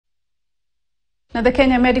Now, the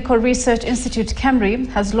Kenya Medical Research Institute, KEMRI,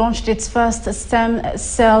 has launched its first stem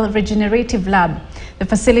cell regenerative lab. The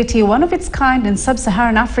facility, one of its kind in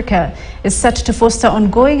sub-Saharan Africa, is set to foster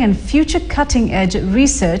ongoing and future cutting-edge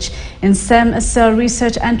research in stem cell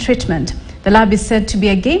research and treatment. The lab is said to be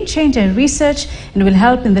a game-changer in research and will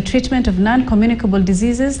help in the treatment of non-communicable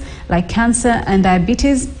diseases like cancer and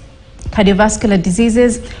diabetes, cardiovascular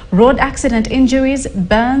diseases, road accident injuries,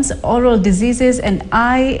 burns, oral diseases, and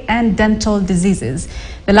eye and dental diseases.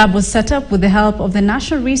 The lab was set up with the help of the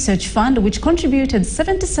National Research Fund, which contributed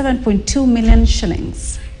 77.2 million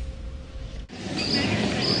shillings.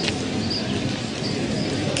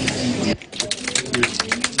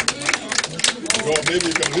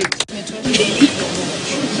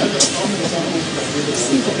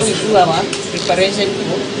 We do our preparation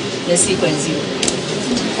for the sequencing.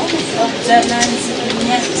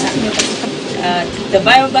 The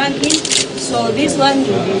biobanking, so this one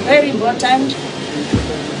will be very important.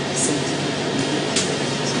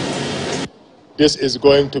 This is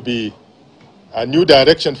going to be a new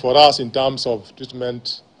direction for us in terms of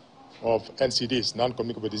treatment of NCDs,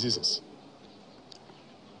 non-communicable diseases.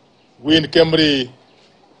 We in KEMRI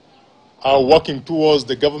are working towards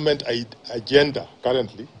the government agenda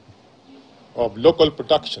currently of local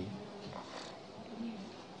production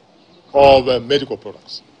of medical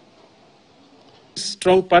products.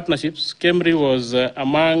 Strong partnerships. KEMRI was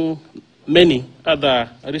among many other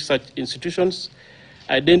research institutions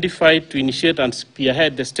identified to initiate and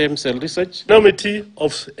spearhead the stem cell research. The enormity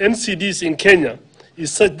of NCDs in Kenya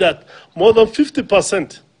is such that more than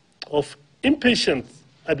 50% of inpatient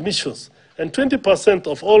admissions and 20%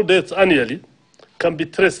 of all deaths annually can be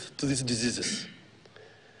traced to these diseases.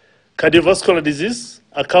 Cardiovascular disease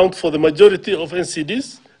accounts for the majority of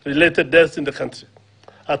NCDs-related deaths in the country,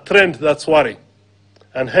 a trend that's worrying,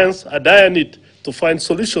 and hence a dire need to find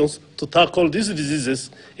solutions to tackle these diseases,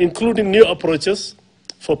 including new approaches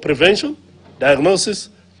for prevention, diagnosis,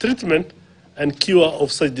 treatment, and cure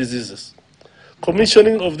of such diseases.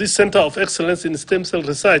 Commissioning of this Center of Excellence in Stem Cell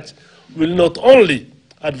Research will not only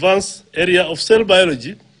advance area of cell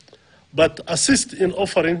biology, but assist in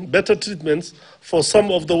offering better treatments for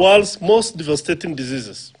some of the world's most devastating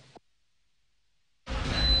diseases.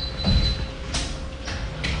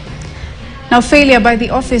 Now, failure by the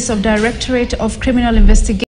Office of Directorate of Criminal Investigation